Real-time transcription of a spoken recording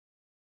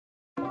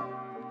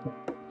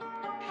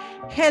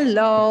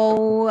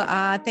Hello.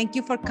 Thank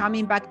you for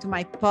coming back to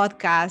my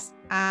podcast.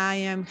 I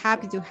am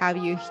happy to have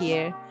you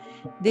here.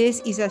 This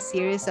is a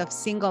series of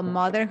single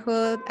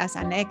motherhood as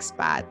an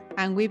expat,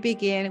 and we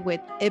begin with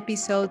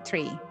episode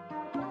 3.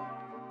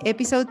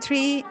 Episode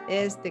 3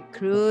 is the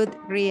Crude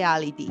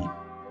Reality.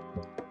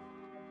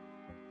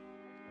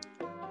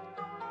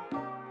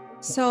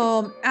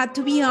 So,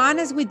 to be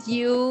honest with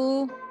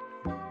you,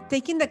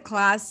 taking the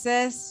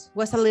classes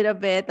was a little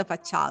bit of a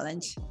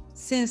challenge,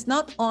 since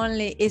not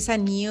only is a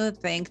new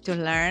thing to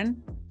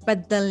learn,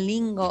 but the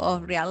lingo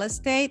of real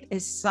estate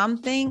is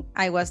something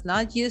I was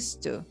not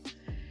used to.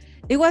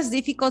 It was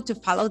difficult to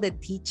follow the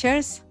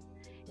teachers.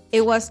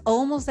 It was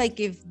almost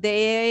like if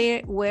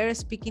they were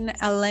speaking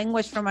a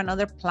language from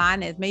another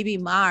planet, maybe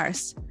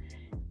Mars.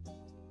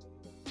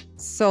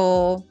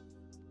 So,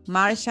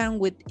 Martian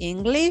with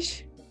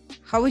English?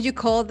 How would you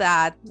call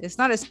that? It's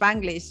not a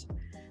Spanglish.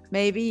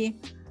 Maybe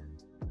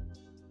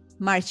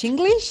March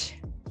English?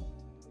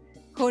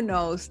 Who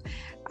knows?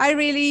 It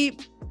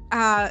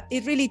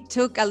really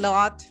took a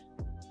lot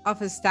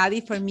of a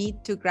study for me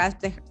to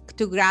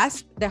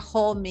grasp the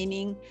whole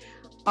meaning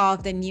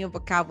of the new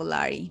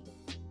vocabulary.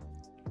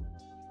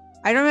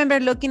 I remember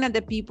looking at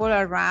the people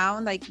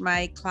around, like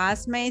my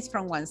classmates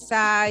from one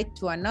side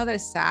to another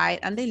side,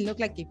 and they looked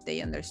like if they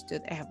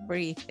understood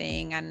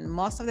everything. And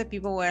most of the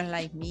people were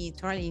like me,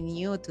 totally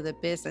new to the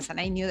business,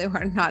 and I knew they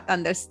were not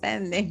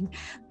understanding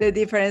the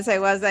difference. I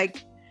was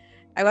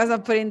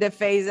not putting the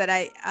face that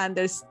I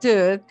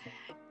understood.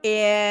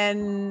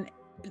 And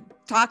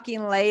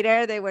talking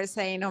later, they were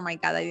saying, oh my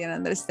God, I didn't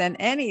understand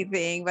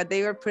anything, but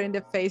they were putting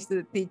the face to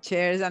the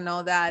teachers and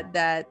all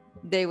that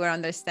they were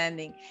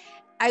understanding.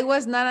 I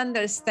was not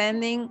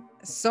understanding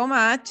so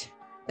much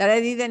that I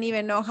didn't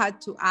even know how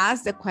to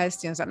ask the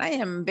questions. And I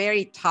am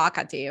very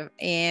talkative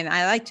and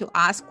I like to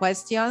ask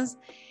questions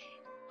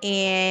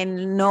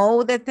and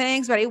know the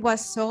things, but it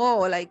was so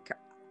like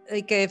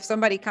if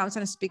somebody comes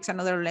and speaks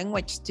another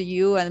language to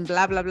you and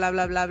blah, blah, blah,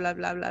 blah, blah, blah,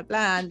 blah, blah,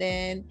 blah, and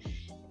then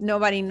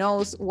nobody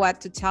knows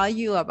what to tell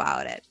you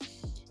about it.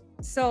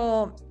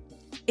 So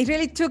it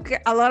really took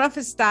a lot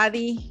of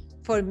study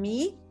for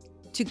me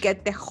to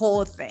get the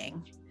whole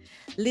thing.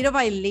 Little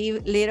by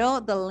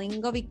little, the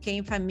lingo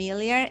became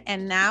familiar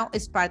and now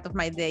it's part of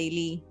my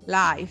daily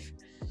life.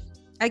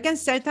 I can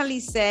certainly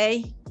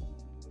say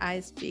I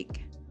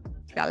speak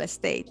real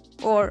estate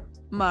or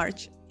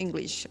March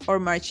English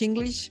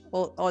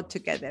all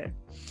together.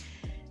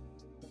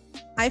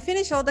 I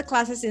finished all the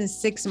classes in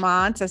 6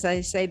 months. As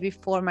I said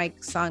before, my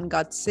son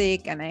got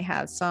sick and I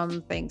had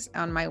some things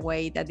on my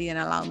way that didn't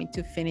allow me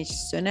to finish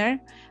sooner.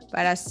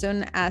 But as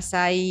soon as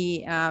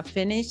I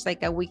finished,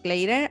 like a week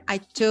later, I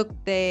took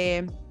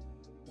the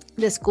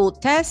school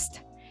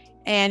test.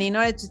 And in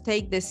order to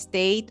take the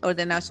state or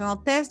the national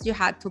test, you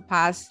had to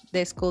pass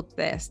the school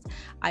test.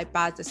 I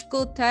passed the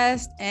school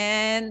test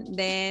and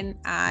then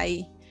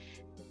I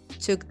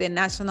took the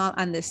national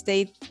and the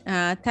state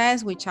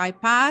test, which I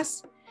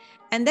passed.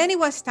 And then it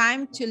was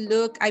time to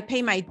look. I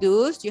pay my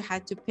dues. You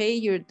had to pay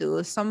your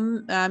dues.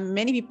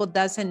 Many people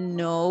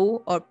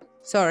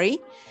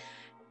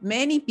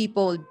many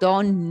people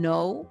don't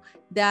know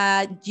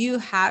that you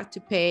have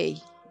to pay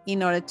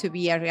in order to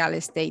be a real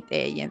estate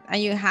agent,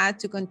 and you had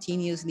to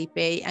continuously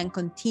pay and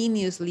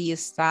continuously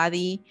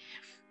study.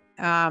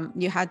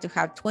 You had to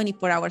have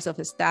 24 hours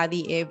of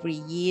study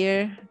every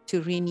year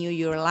to renew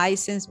your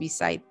license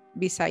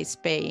besides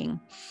paying.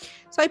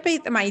 So I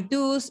paid my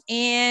dues,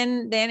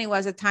 and then it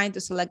was a time to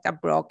select a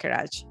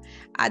brokerage.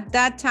 At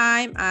that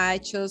time, I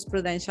chose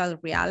Prudential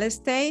Real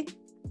Estate.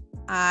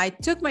 I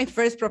took my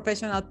first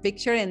professional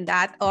picture in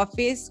that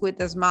office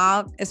with a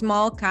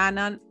small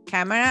Canon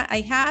camera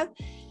I had.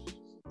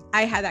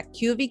 I had a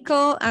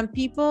cubicle, and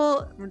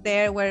people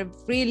there were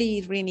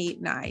really, really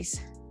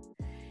nice.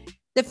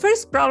 The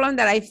first problem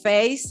that I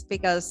faced,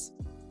 because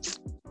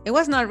it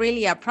was not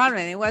really a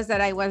problem, it was that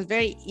I was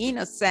very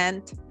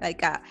innocent.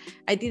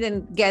 I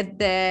didn't get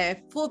the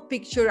full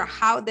picture of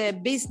how the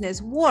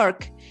business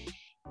worked.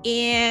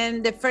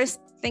 And the first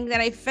thing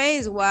that I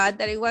faced was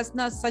that it was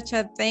not such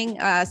a thing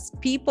as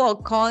people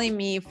calling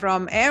me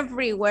from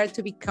everywhere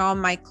to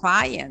become my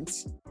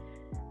clients.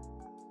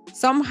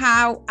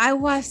 Somehow I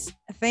was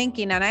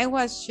thinking, and I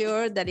was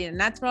sure that in a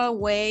natural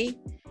way,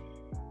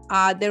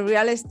 the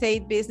real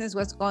estate business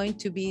was going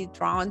to be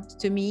drawn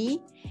to me.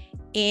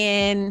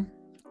 And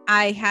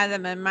I had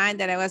in my mind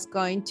that I was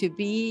going to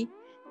be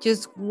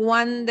just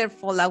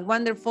a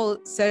wonderful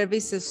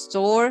service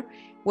store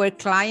where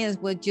clients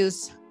would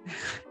just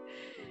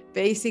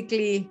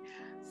basically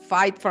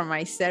fight for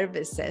my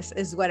services,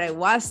 is what I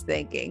was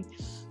thinking.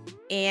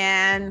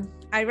 And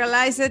I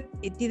realized that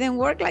it didn't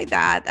work like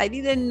that. I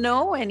didn't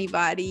know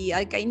anybody.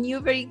 Like, I knew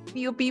very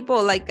few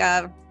people, like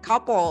a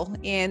couple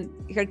and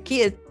her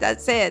kids.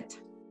 That's it.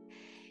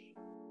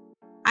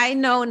 I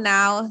know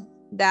now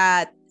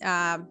that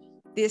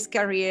this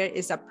career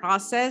is a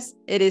process.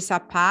 It is a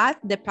path,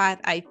 the path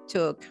I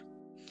took.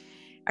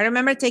 I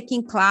remember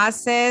taking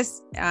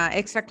classes,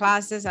 extra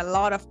classes, a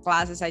lot of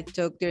classes I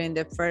took during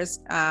the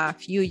first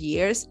few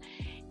years.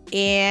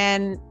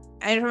 And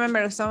I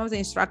remember some of the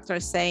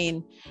instructors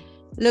saying,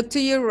 look to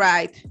your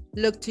right,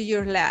 look to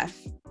your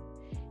left.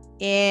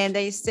 And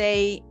they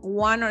say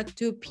 1 or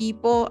 2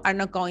 people are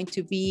not going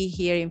to be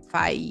here in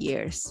 5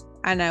 years.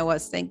 And I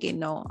was thinking,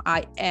 no,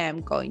 I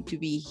am going to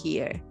be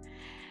here.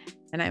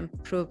 And I'm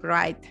proved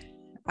right.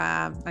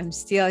 I'm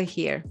still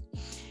here.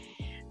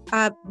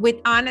 With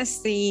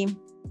honesty,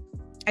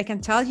 I can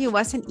tell you it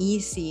wasn't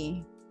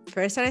easy.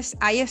 First,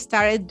 I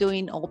started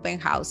doing open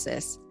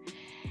houses.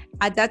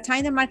 At that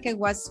time, the market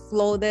was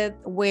flooded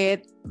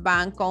with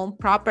bank-owned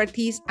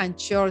properties and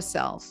short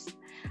sales.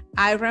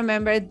 I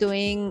remember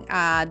doing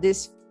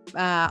this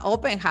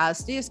open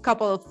house. Just a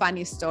couple of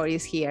funny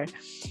stories here.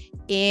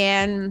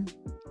 And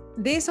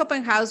this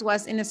open house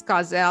was in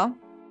Scottsdale,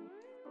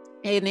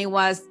 and it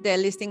was the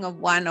listing of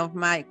one of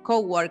my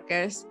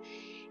co-workers.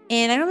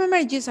 And I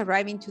remember just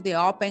arriving to the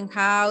open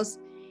house,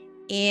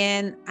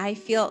 and I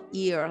feel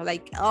eerie,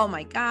 like, oh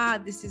my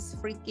God, this is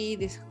freaky.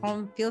 This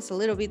home feels a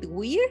little bit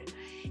weird.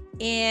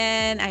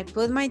 And I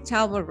put my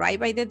towel right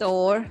by the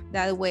door.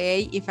 That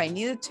way, if I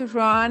needed to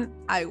run,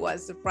 I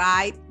was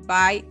right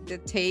by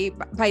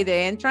the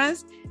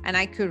entrance, and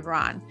I could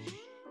run.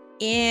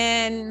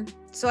 And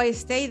so I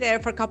stayed there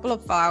for a couple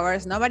of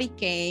hours. Nobody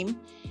came.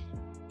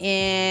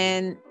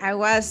 And I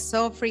was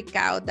so freaked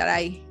out that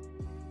I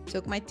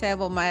took my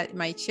table,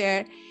 my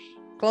chair,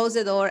 closed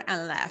the door,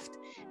 and left.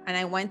 And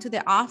I went to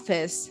the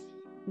office,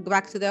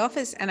 back to the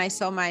office, and I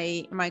saw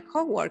my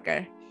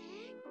coworker.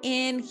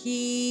 And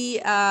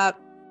he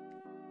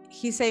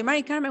said,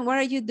 Mari Carmen, what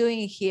are you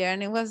doing here?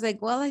 And it was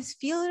like, well, I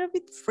feel a little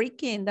bit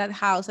freaky in that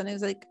house. And it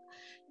was like,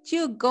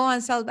 you go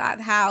and sell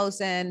that house,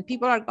 and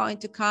people are going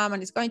to come,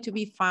 and it's going to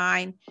be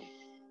fine.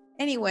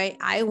 Anyway,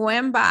 I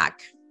went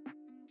back.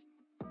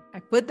 I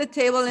put the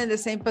table in the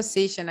same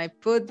position. I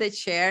put the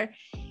chair,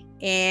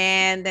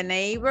 and the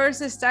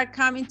neighbors start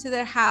coming to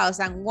their house,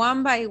 and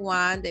one by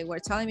one, they were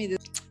telling me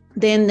this.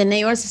 Then the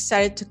neighbors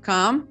started to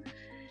come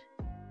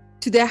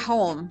to their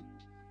home,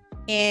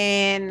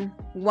 and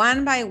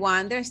one by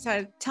one, they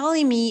started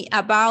telling me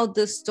about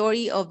the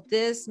story of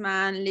this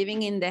man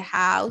living in the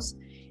house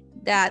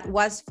that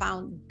was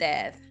found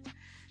dead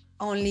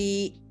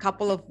only a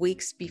couple of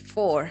weeks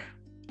before.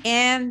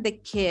 And the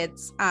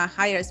kids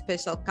hired a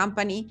special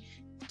company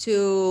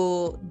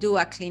to do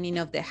a cleaning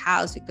of the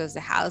house because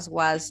the house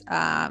was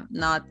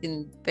not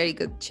in very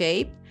good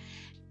shape,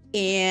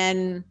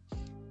 and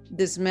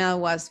the smell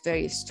was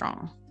very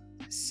strong.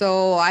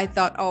 So I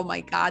thought, oh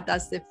my God,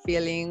 that's the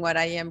feeling what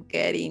I am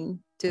getting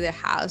to the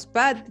house.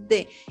 But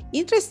the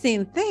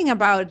interesting thing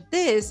about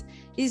this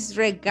is,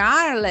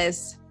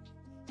 regardless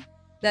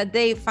that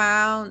they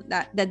found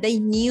that they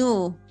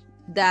knew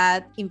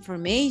that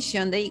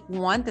information, they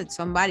wanted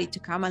somebody to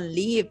come and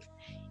live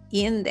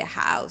in the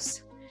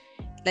house.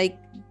 Like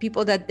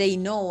people that they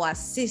know, a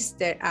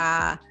sister,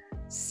 a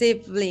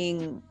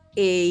sibling,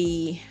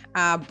 a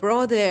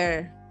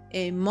brother,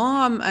 a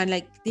mom, and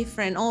like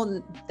different,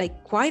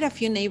 like quite a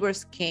few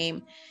neighbors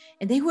came,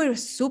 and they were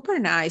super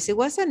nice. It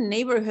was a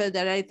neighborhood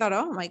that I thought,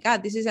 oh my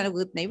God, this is a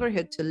good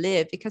neighborhood to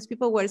live, because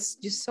people were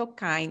just so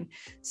kind,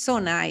 so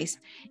nice.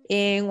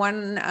 And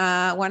one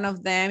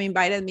of them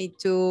invited me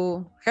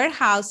to her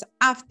house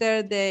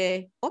after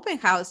the open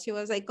house. She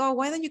was like, oh,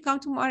 why don't you come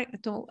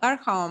to our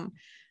home?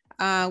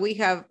 We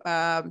have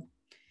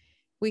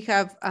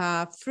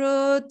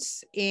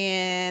fruits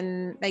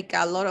and like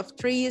a lot of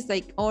trees,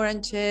 like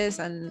oranges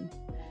and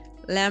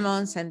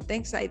lemons and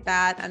things like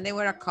that. And they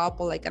were a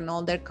couple, like an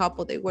older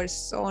couple. They were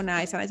so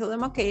nice. And I told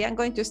them, okay, I'm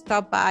going to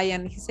stop by.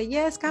 And he said,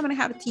 yes, come and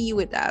have tea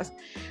with us.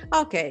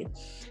 Okay.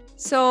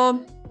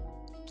 So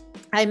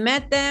I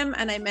met them,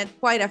 and I met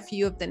quite a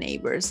few of the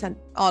neighbors, and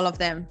all of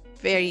them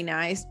very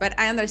nice. But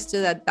I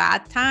understood at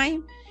that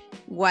time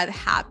what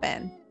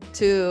happened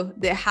to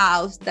the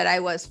house, that I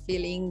was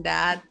feeling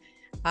that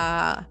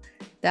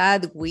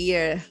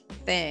weird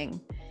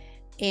thing.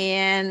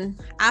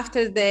 And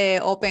after the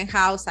open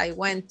house, I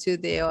went to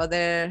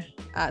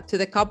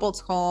the couple's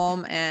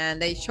home,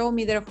 and they showed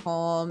me their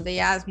home. They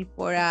asked me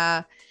for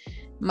a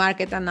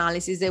market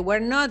analysis. They were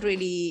not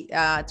really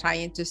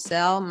trying to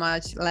sell,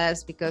 much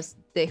less because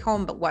the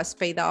home was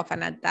paid off,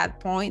 and at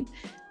that point,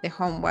 the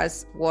home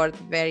was worth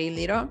very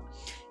little.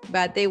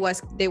 But they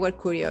were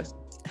curious.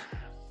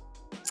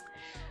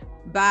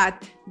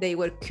 But they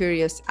were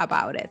curious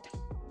about it.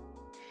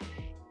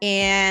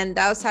 And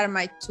those are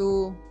my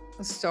 2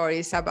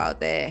 stories about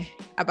the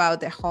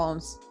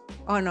homes.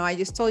 Oh no, I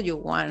just told you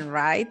one,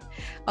 right?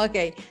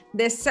 Okay,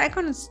 the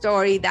second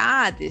story,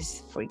 that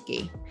is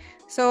freaky.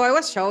 So I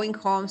was showing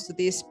homes to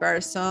this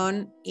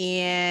person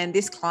and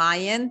this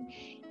client,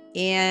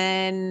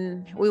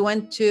 and we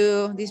went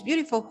to this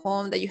beautiful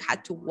home that you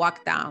had to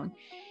walk down.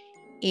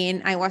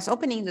 And I was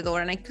opening the door,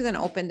 and I couldn't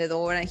open the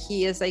door. And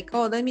he is like,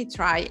 oh, let me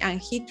try.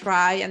 And he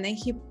tried, and then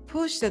he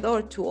pushed the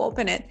door to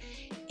open it,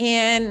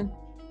 and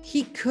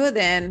he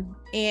couldn't.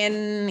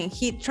 And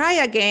he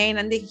tried again,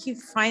 and then he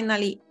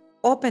finally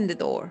opened the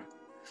door.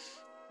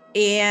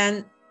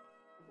 And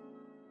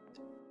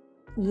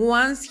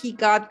once he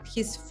got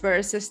his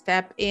first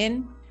step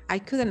in, I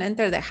couldn't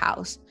enter the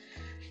house.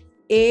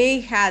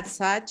 it had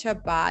such a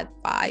bad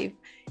vibe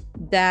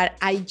that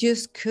I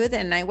just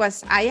couldn't. I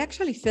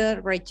actually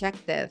felt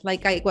rejected.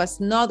 Like I was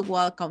not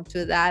welcome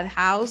to that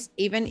house.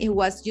 Even it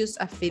was just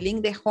a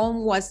feeling. The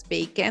home was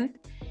vacant.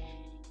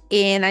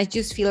 And I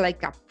just feel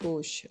like a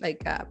push.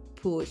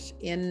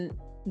 And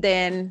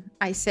then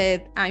I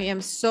said, I am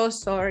so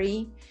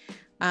sorry,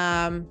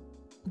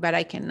 but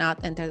I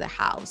cannot enter the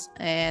house.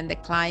 And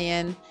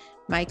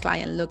my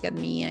client looked at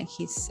me and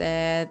he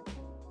said,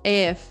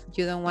 if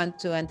you don't want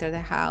to enter the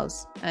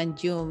house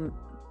and you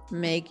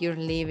make your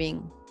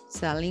living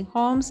selling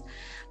homes,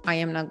 I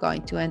am not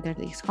going to enter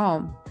this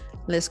home.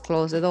 Let's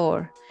close the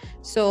door.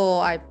 So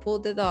I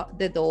pulled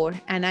the door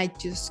and I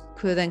just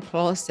couldn't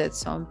close it.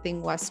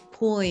 Something was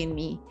pulling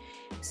me.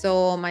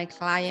 So my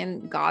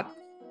client got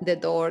the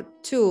door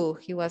too.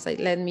 He was like,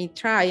 let me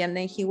try. And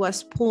then he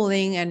was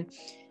pulling and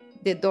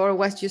the door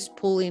was just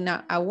pulling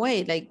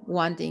away, like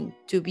wanting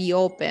to be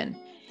open.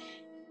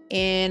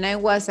 And I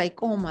was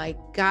like, oh my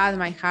God,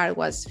 my heart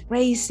was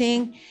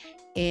racing.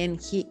 And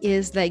he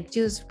is like,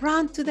 just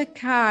run to the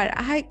car.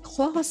 I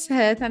close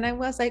it. And I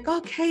was like,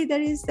 okay,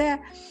 there is the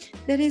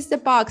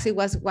box. It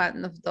was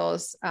one of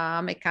those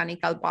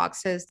mechanical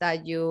boxes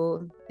that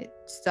you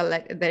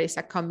select. There is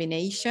a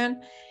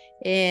combination.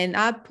 And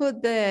I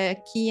put the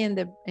key in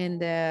the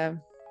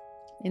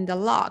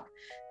lock.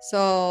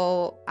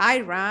 So I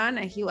ran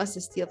and he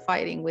was still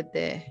fighting with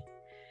the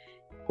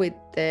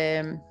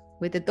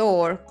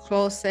door,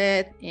 close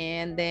it,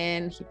 and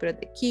then he put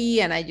the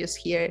key and I just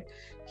hear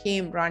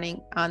him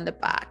running on the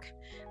back.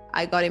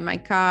 I got in my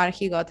car,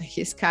 he got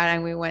his car,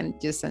 and we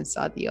went just and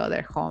saw the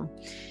other home.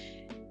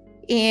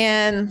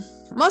 And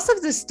most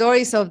of the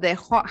stories of the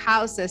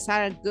houses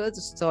are good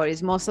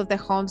stories. Most of the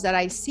homes that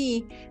I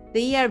see,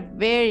 they are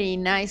very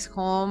nice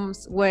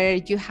homes where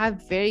you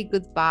have very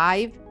good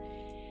vibe.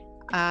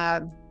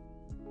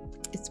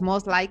 It's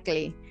most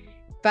likely.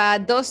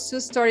 But those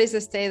two stories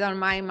stayed on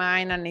my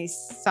mind, and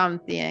it's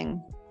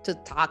something to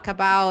talk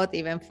about,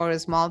 even for a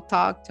small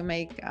talk, to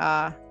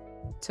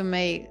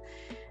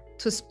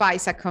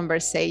spice a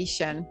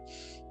conversation.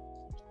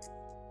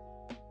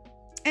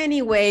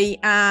 Anyway,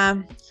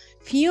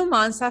 few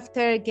months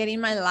after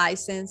getting my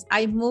license,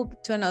 I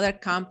moved to another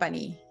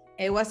company.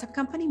 It was a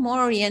company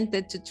more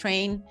oriented to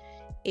train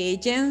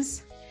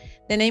agents.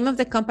 The name of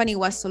the company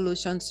was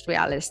Solutions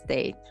Real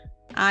Estate.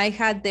 I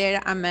had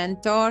there a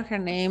mentor. Her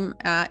name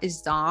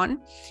is Dawn.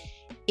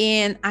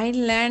 And I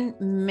learned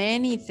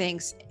many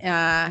things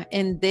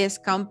in this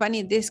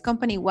company. This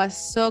company was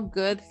so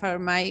good for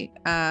my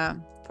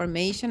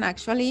formation.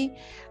 Actually,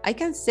 I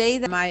can say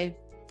that my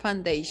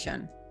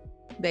foundation,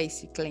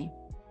 basically.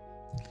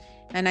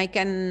 And I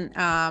can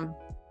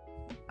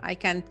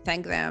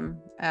thank them.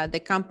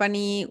 The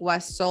company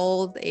was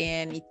sold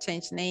and it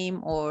changed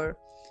name, or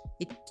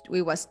it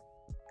was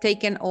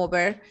taken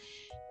over.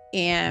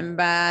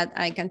 But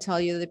I can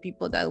tell you the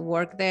people that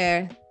work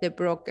there, the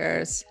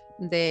brokers,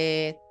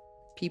 the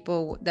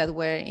people that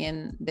were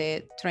in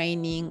the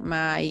training,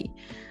 my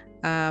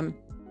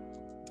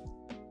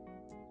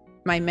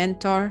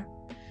mentor,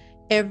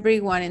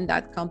 everyone in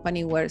that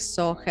company were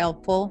so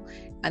helpful,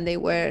 and they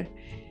were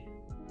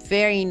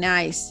very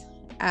nice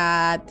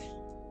at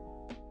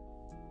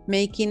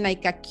making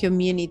like a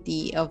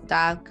community of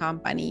that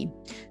company.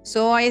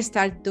 So I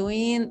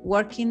started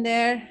working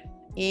there,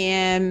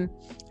 and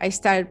I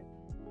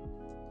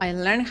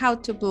learned how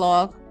to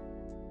blog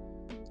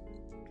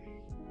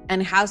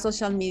and how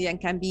social media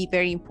can be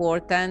very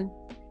important.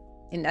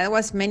 And that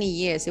was many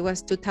years. It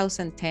was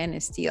 2010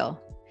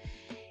 still.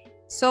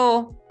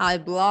 So I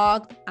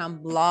blogged and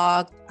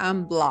blogged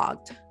and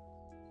blogged.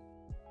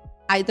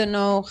 I don't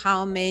know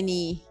how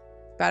many,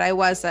 but I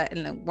was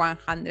in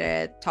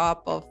 100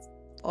 top of,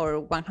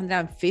 or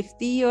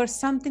 150 or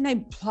something. I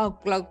blog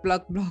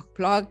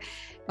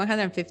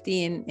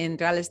 150 in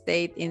real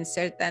estate in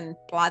certain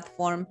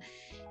platform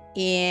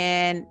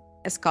in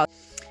Scotland.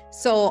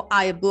 So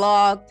I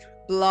blogged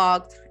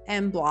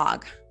and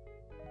blog.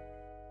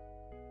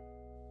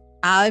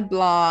 I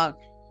blog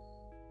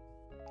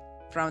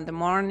from the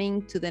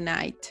morning to the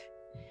night.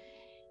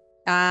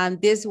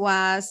 And this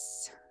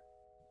was,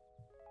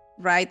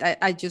 right,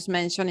 I just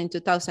mentioned in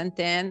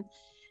 2010,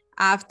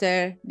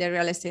 after the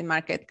real estate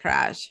market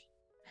crash.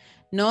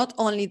 Not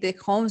only the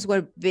homes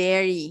were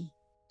very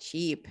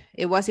cheap,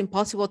 it was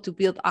impossible to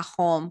build a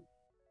home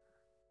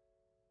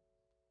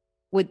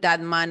with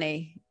that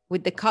money.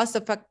 With the cost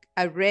of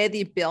a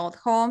ready built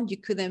home, you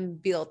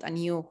couldn't build a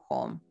new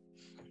home.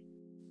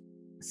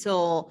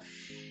 So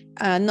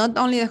not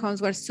only the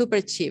homes were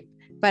super cheap,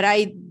 but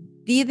I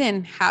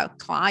didn't have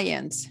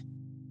clients.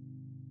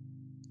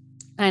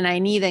 And I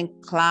needed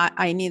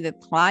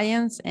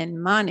clients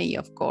and money,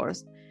 of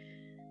course.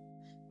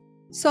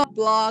 So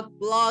blog,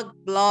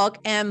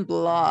 and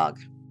blog.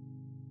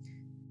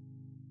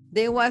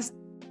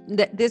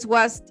 This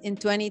was in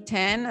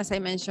 2010, as I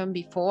mentioned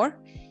before,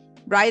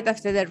 right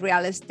after the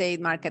real estate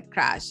market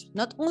crash.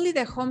 Not only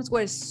the homes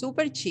were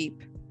super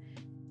cheap,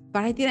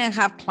 but I didn't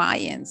have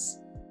clients,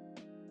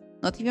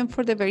 not even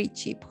for the very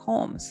cheap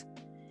homes.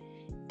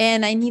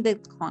 And I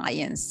needed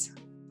clients.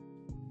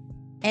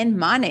 and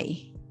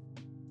money.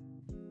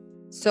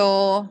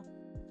 So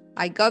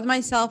I got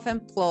myself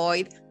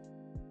employed.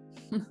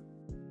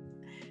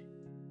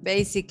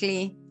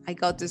 Basically, I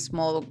got the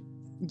small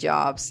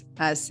jobs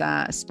as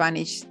a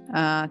Spanish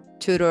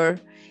tutor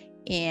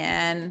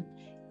and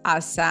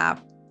as a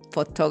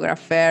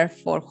photographer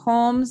for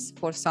homes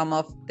for some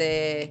of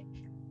the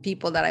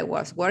people that I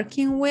was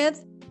working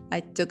with. I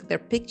took their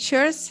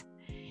pictures.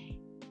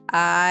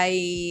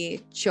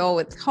 I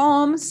showed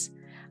homes.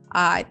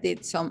 I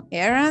did some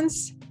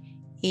errands,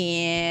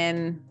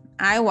 and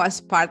I was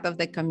part of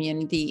the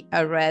community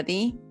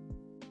already,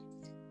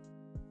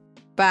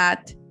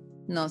 but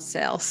no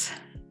sales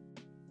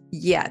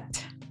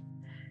yet.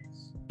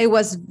 It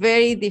was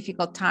very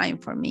difficult time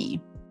for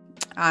me,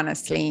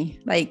 honestly.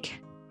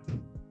 Like,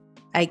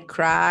 I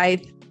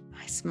cried,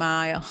 I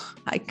smile,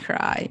 I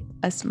cry,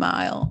 I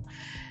smile.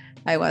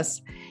 It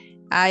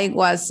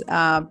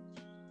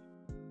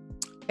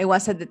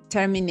was a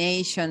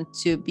determination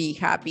to be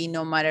happy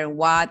no matter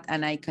what,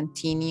 and I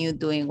continued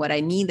doing what I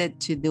needed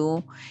to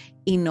do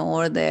in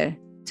order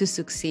to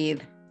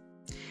succeed.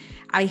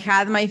 I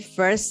had my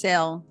first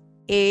sale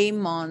 8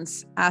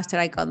 months after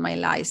I got my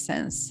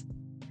license,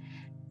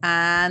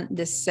 and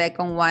the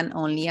second one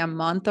only a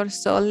month or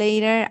so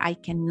later. I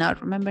cannot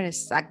remember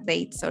exact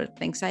dates or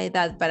things like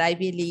that, but I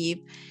believe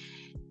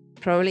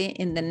probably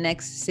in the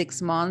next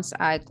 6 months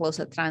I close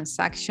a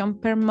transaction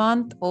per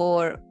month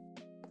or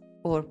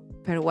per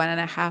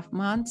 1.5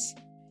 months.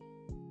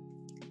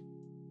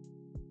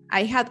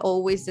 I had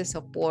always the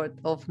support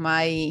of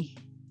my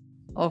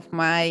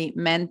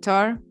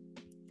mentor,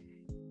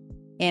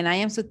 and I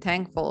am so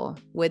thankful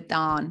with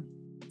Dawn.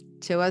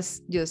 She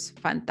was just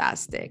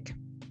fantastic.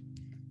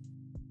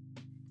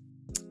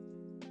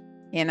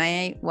 And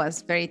I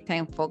was very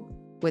thankful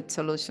with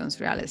Solutions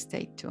Real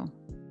Estate too.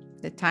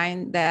 The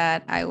time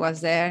that I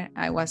was there,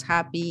 I was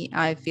happy.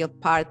 I feel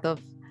part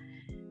of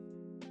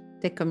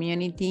the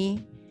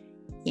community,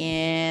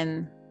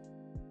 and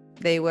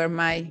they were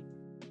my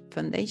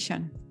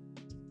foundation.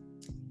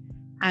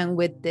 And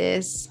with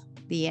this,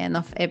 the end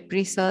of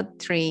episode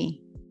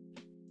 3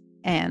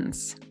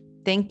 ends.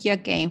 Thank you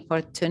again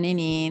for tuning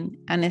in,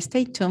 and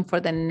stay tuned for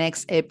the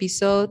next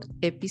episode,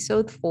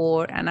 episode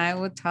 4, and I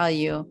will tell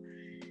you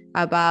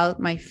about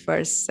my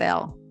first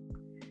sale.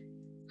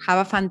 Have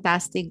a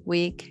fantastic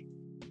week,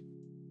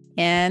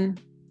 and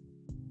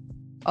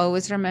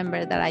always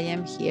remember that I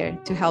am here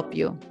to help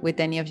you with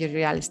any of your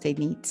real estate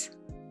needs.